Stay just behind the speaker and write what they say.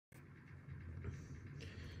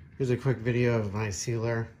Here's a quick video of my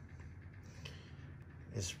sealer.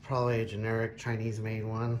 It's probably a generic Chinese made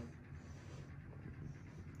one.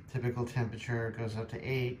 Typical temperature goes up to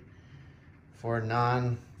 8 for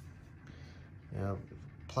non,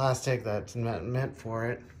 plastic that's meant for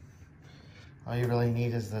it. All you really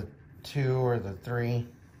need is the 2 or the 3.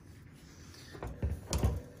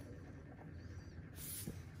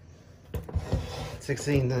 It's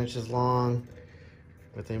 16 inches long,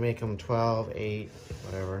 but they make them 12, 8,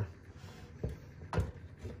 whatever.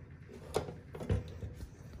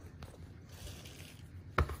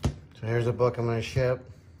 So here's a book I'm going to ship.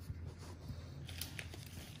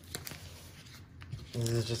 This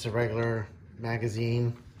is just a regular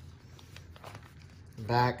magazine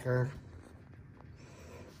backer.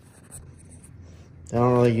 I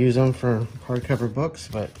don't really use them for hardcover books,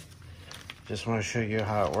 but just want to show you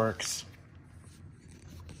how it works.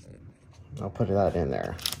 I'll put that in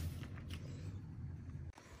there.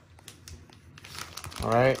 All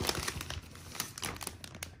right.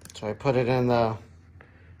 So I put it in the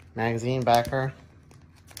magazine backer.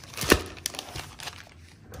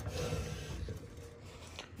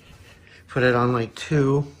 Put it on like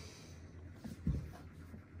 2.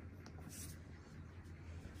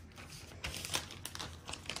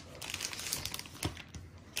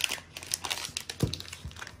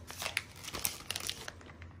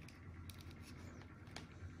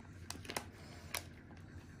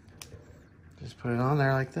 Just put it on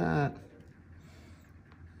there like that.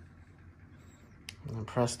 And then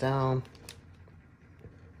press down.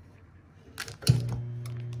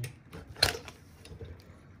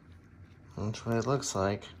 That's what it looks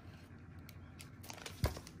like.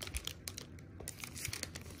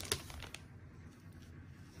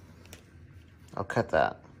 I'll cut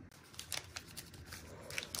that.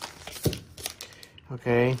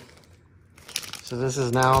 Okay, so this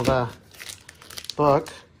is now the book,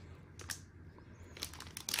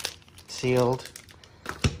 sealed.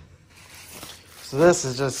 So this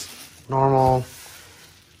is just normal,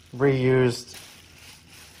 reused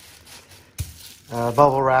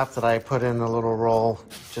bubble wrap that I put in a little roll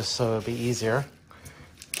just so it'd be easier.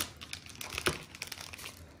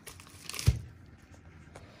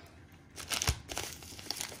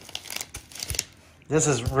 This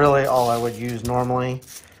is really all I would use normally.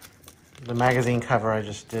 The magazine cover I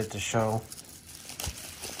just did to show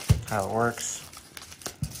how it works.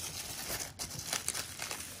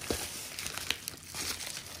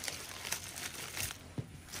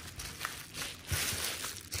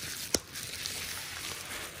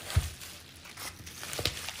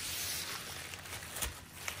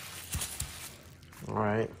 All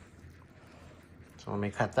right, so let me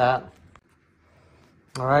cut that.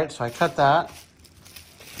 All right, so I cut that.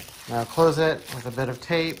 Now close it with a bit of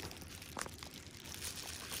tape.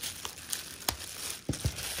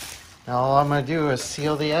 Now all I'm going to do is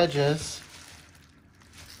seal the edges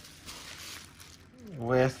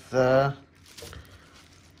with the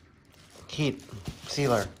heat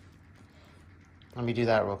sealer. Let me do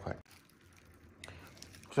that real quick.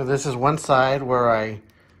 So this is one side where I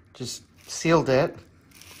just sealed it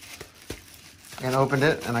and opened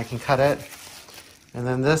it, and I can cut it. And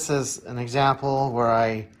then this is an example where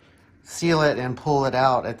I seal it and pull it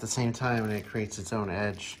out at the same time, and it creates its own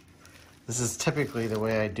edge. This is typically the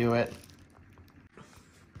way I do it.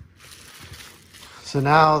 So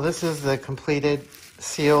now this is the completed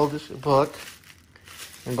sealed book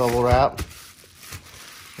in bubble wrap.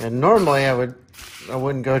 And normally I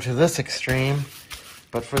wouldn't go to this extreme,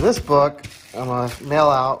 but for this book I'm gonna mail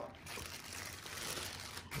out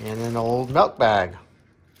in an old milk bag.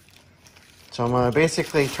 So I'm going to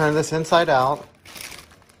basically turn this inside out.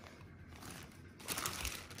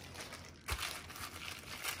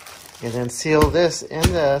 And then seal this in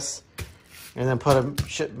this, and then put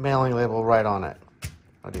a mailing label right on it.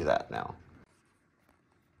 I'll do that now.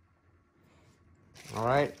 All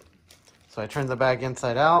right, so I turned the bag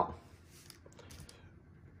inside out.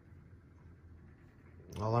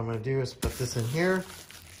 All I'm going to do is put this in here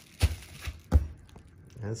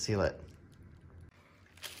and seal it.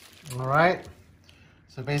 All right,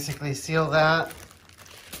 so basically seal that.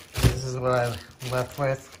 This is what I'm left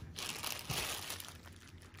with.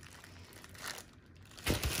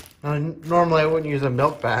 Now, normally I wouldn't use a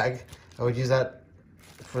milk bag. I would use that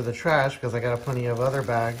for the trash because I got plenty of other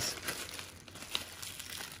bags.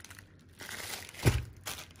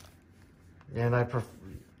 And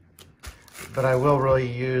but I will really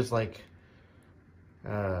use like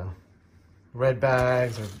red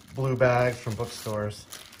bags or blue bags from bookstores.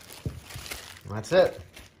 And that's it.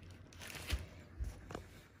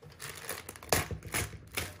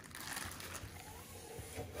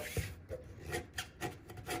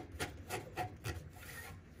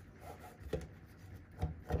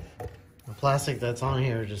 plastic that's on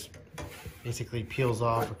here just basically peels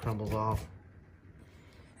off or crumbles off.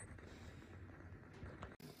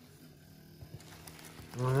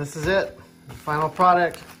 And this is it, the final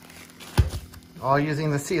product, all using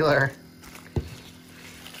the sealer.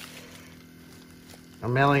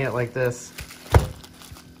 I'm mailing it like this.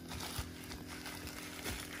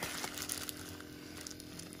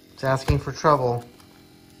 It's asking for trouble,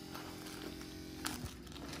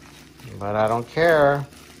 but I don't care.